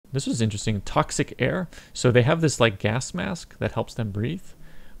this was interesting. Toxic air. So they have this like gas mask that helps them breathe,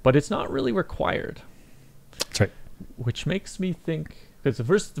 but it's not really required. That's right. Which makes me think, because the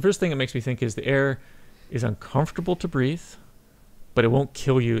first thing it makes me think is the air is uncomfortable to breathe, but it won't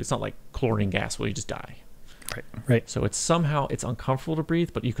kill you. It's not like chlorine gas where you just die. Right. Right. So it's uncomfortable to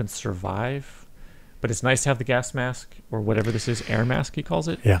breathe, but you can survive. But it's nice to have the gas mask or whatever this is, air mask he calls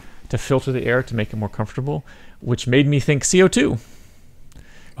it, to filter the air to make it more comfortable, which made me think CO2.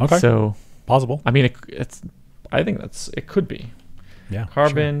 Okay. So possible. I mean, I think it could be. Yeah.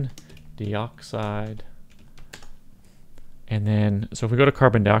 Carbon dioxide. And then, so if we go to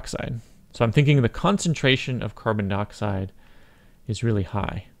carbon dioxide, so I'm thinking the concentration of carbon dioxide is really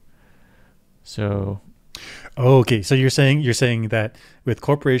high. So. Okay, so you're saying that with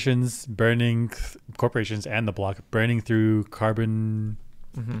corporations and the bloc burning through carbon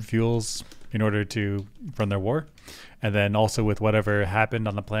fuels in order to run their war, and then also with whatever happened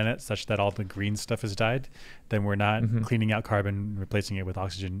on the planet such that all the green stuff has died, then we're not cleaning out carbon, replacing it with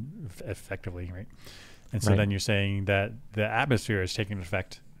oxygen effectively, right? And so then you're saying that the atmosphere is taking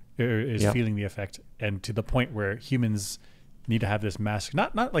effect, is feeling the effect, and to the point where humans need to have this mask,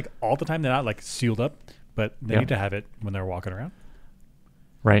 not like all the time, they're not like sealed up, but they need to have it when they're walking around.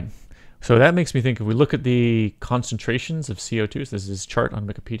 Right. So that makes me think, if we look at the concentrations of CO2, so this is this chart on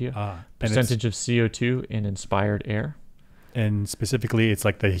Wikipedia, percentage of CO2 in inspired air. And specifically, it's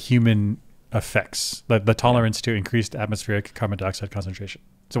like the human effects, the tolerance to increased atmospheric carbon dioxide concentration.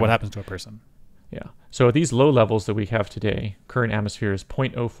 So what happens to a person? Yeah. So at these low levels that we have today, current atmosphere is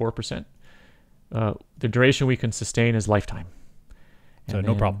 0.04%. The duration we can sustain is lifetime. So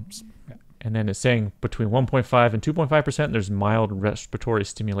no problems. Yeah. And then it's saying between 1.5 and 2.5%, there's mild respiratory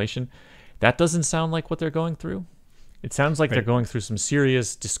stimulation. That doesn't sound like what they're going through. It sounds like they're going through some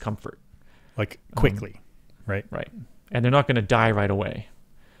serious discomfort. Like quickly, right? Right. And they're not going to die right away,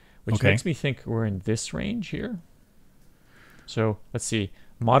 which makes me think we're in this range here. So let's see.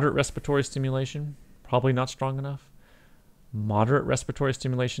 Moderate respiratory stimulation, probably not strong enough. Moderate respiratory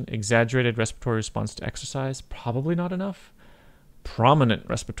stimulation, exaggerated respiratory response to exercise, probably not enough. Prominent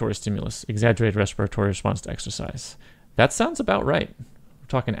respiratory stimulus, exaggerated respiratory response to exercise. That sounds about right. We're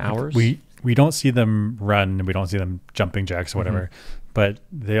talking hours. We don't see them run, we don't see them jumping jacks or whatever, but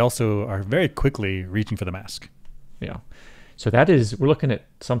they also are very quickly reaching for the mask. Yeah. So that is, we're looking at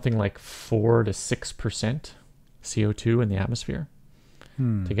something like 4 to 6% CO2 in the atmosphere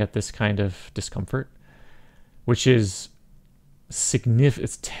to get this kind of discomfort, which is significant.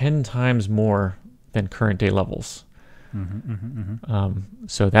 It's 10 times more than current day levels.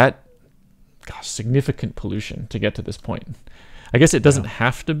 So that, significant pollution to get to this point. I guess it doesn't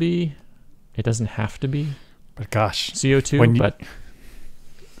have to be. It doesn't have to be. But gosh, CO2. But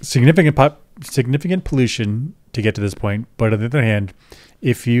significant pollution to get to this point. But on the other hand,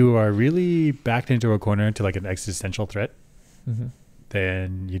 if you are really backed into a corner to like an existential threat,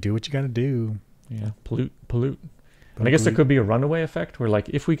 then you do what you got to do. Yeah, pollute. And I guess there could be a runaway effect where, like,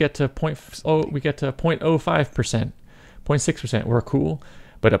 if we get to 0.05%, 0.6%, we're cool.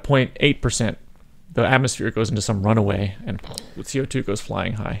 But at 0.8%, the atmosphere goes into some runaway and CO2 goes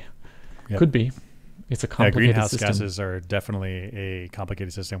flying high. Yep. Could be. It's a complicated greenhouse system. Gases are definitely a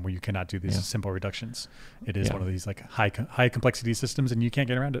complicated system where you cannot do these simple reductions. It is one of these like high complexity systems, and you can't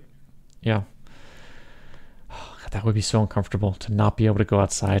get around it. Yeah. Oh, that would be so uncomfortable to not be able to go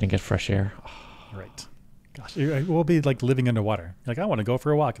outside and get fresh air. Oh. Right. Gosh, we'll be like living underwater. Like, I want to go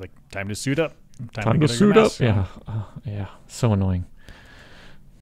for a walk. Like, time to suit up. Time to suit up. Yeah. Yeah. So annoying.